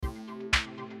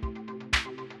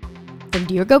From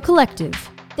Dirigo Collective,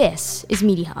 this is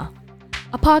Media,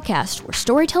 a podcast where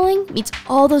storytelling meets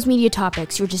all those media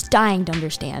topics you're just dying to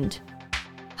understand.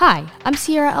 Hi, I'm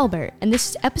Sierra Albert, and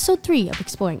this is episode 3 of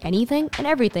Exploring Anything and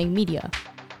Everything Media.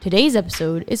 Today's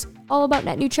episode is all about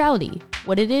net neutrality,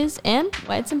 what it is, and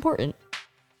why it's important.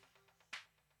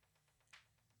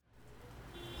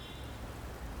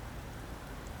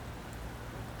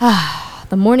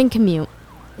 The morning commute.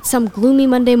 It's some gloomy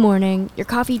Monday morning, your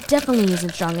coffee definitely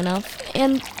isn't strong enough,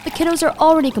 and the kiddos are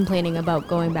already complaining about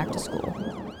going back to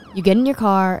school. You get in your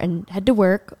car and head to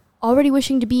work, already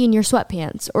wishing to be in your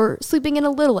sweatpants or sleeping in a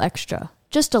little extra,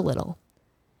 just a little.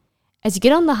 As you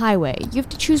get on the highway, you have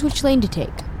to choose which lane to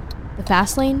take, the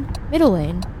fast lane, middle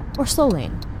lane, or slow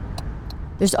lane.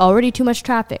 There's already too much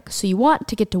traffic, so you want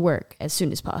to get to work as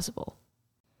soon as possible.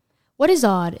 What is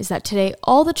odd is that today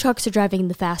all the trucks are driving in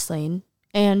the fast lane,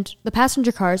 and the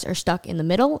passenger cars are stuck in the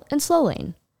middle and slow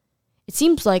lane. It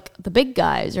seems like the big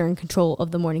guys are in control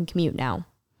of the morning commute now.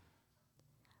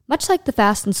 Much like the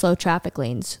fast and slow traffic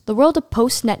lanes, the world of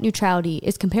post-net neutrality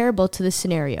is comparable to this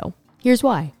scenario. Here's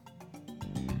why.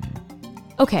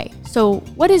 Okay, so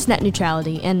what is net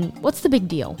neutrality and what's the big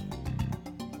deal?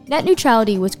 Net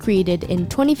neutrality was created in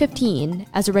 2015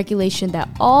 as a regulation that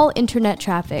all internet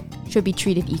traffic should be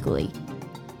treated equally,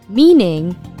 meaning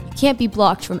you can't be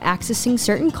blocked from accessing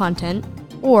certain content,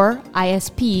 or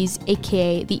ISPs,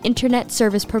 aka the internet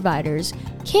service providers,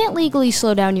 can't legally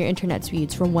slow down your internet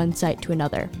speeds from one site to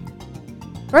another.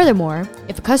 Furthermore,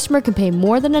 if a customer can pay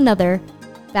more than another,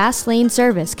 fast lane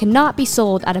service cannot be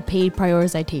sold at a paid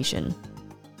prioritization.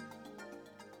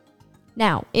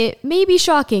 Now, it may be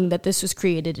shocking that this was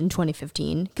created in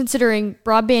 2015, considering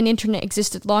broadband internet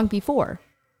existed long before.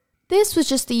 This was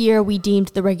just the year we deemed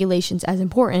the regulations as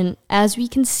important, as we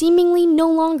can seemingly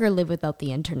no longer live without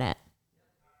the internet.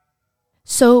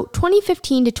 So,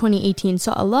 2015 to 2018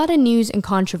 saw a lot of news and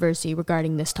controversy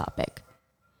regarding this topic.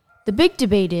 The big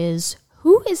debate is,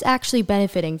 who is actually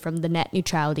benefiting from the net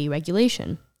neutrality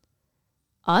regulation?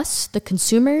 Us, the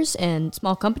consumers and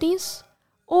small companies?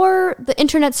 Or the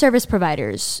internet service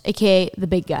providers, aka the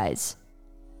big guys?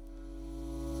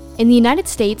 In the United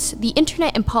States, the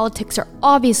internet and politics are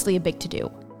obviously a big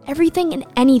to-do. Everything and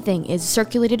anything is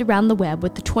circulated around the web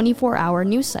with the 24-hour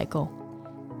news cycle.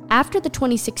 After the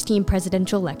 2016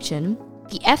 presidential election,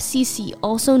 the FCC,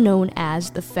 also known as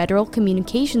the Federal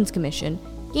Communications Commission,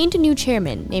 gained a new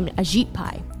chairman named Ajit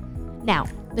Pai. Now,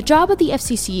 the job of the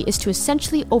FCC is to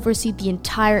essentially oversee the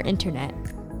entire internet.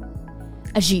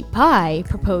 Ajit Pai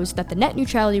proposed that the net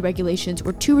neutrality regulations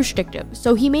were too restrictive,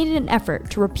 so he made an effort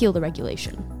to repeal the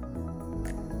regulation.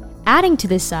 Adding to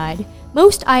this side,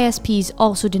 most ISPs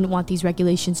also didn't want these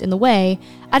regulations in the way,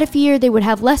 out of fear they would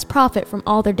have less profit from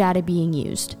all their data being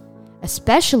used,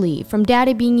 especially from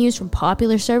data being used from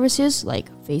popular services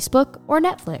like Facebook or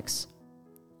Netflix.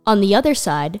 On the other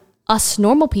side, us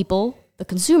normal people, the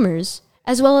consumers,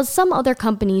 as well as some other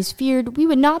companies feared we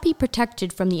would not be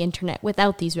protected from the internet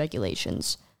without these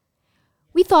regulations.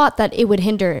 We thought that it would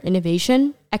hinder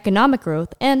innovation, economic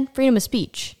growth, and freedom of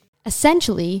speech.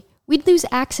 Essentially, we'd lose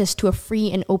access to a free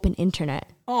and open internet.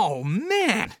 Oh,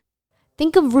 man!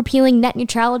 Think of repealing net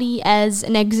neutrality as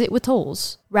an exit with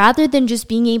tolls. Rather than just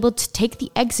being able to take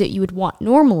the exit you would want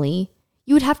normally,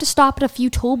 you would have to stop at a few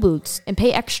toll booths and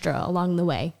pay extra along the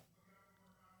way.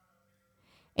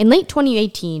 In late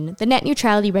 2018, the net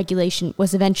neutrality regulation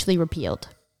was eventually repealed.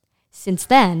 Since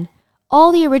then,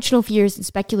 all the original fears and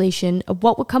speculation of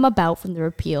what would come about from the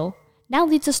repeal now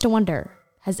leads us to wonder,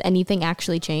 has anything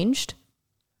actually changed?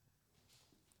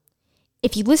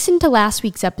 If you listened to last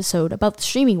week's episode about the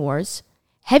streaming wars,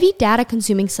 heavy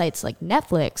data-consuming sites like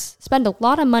Netflix spend a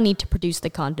lot of money to produce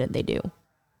the content they do.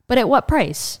 But at what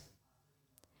price?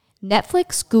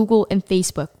 Netflix, Google, and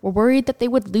Facebook were worried that they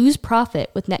would lose profit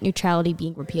with net neutrality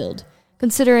being repealed,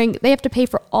 considering they have to pay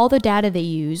for all the data they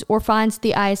use or fines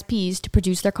the ISPs to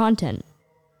produce their content.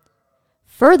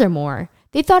 Furthermore,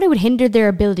 they thought it would hinder their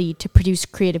ability to produce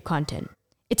creative content.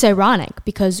 It's ironic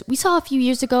because we saw a few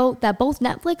years ago that both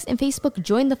Netflix and Facebook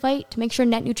joined the fight to make sure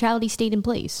net neutrality stayed in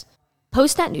place.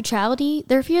 Post-net neutrality,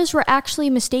 their fears were actually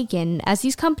mistaken, as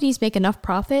these companies make enough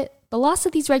profit. The loss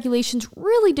of these regulations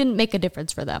really didn't make a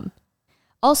difference for them.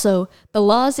 Also, the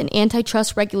laws and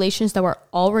antitrust regulations that were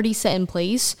already set in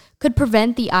place could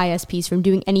prevent the ISPs from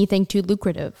doing anything too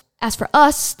lucrative. As for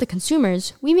us, the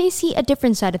consumers, we may see a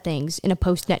different side of things in a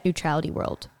post-net neutrality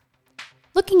world.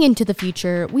 Looking into the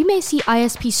future, we may see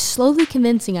ISPs slowly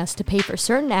convincing us to pay for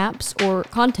certain apps or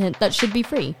content that should be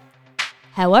free.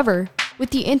 However, with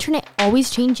the internet always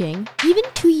changing, even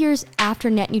 2 years after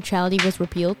net neutrality was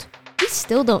repealed, we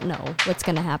still don't know what's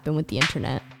going to happen with the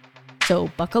internet. So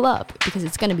buckle up, because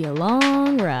it's going to be a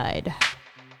long ride.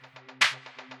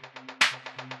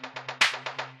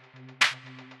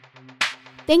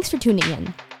 Thanks for tuning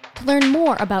in. To learn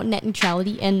more about net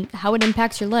neutrality and how it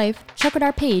impacts your life, check out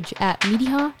our page at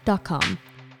mediha.com.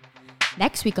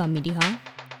 Next week on Mediha,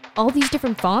 all these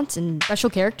different fonts and special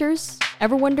characters,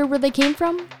 ever wonder where they came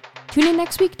from? Tune in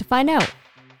next week to find out.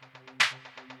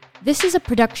 This is a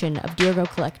production of Dirigo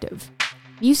Collective.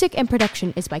 Music and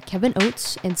production is by Kevin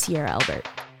Oates and Sierra Albert.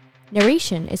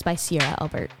 Narration is by Sierra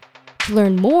Albert. To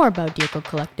learn more about Dirigo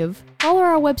Collective, follow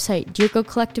our website,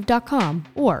 dirigocollective.com,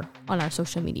 or on our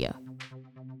social media.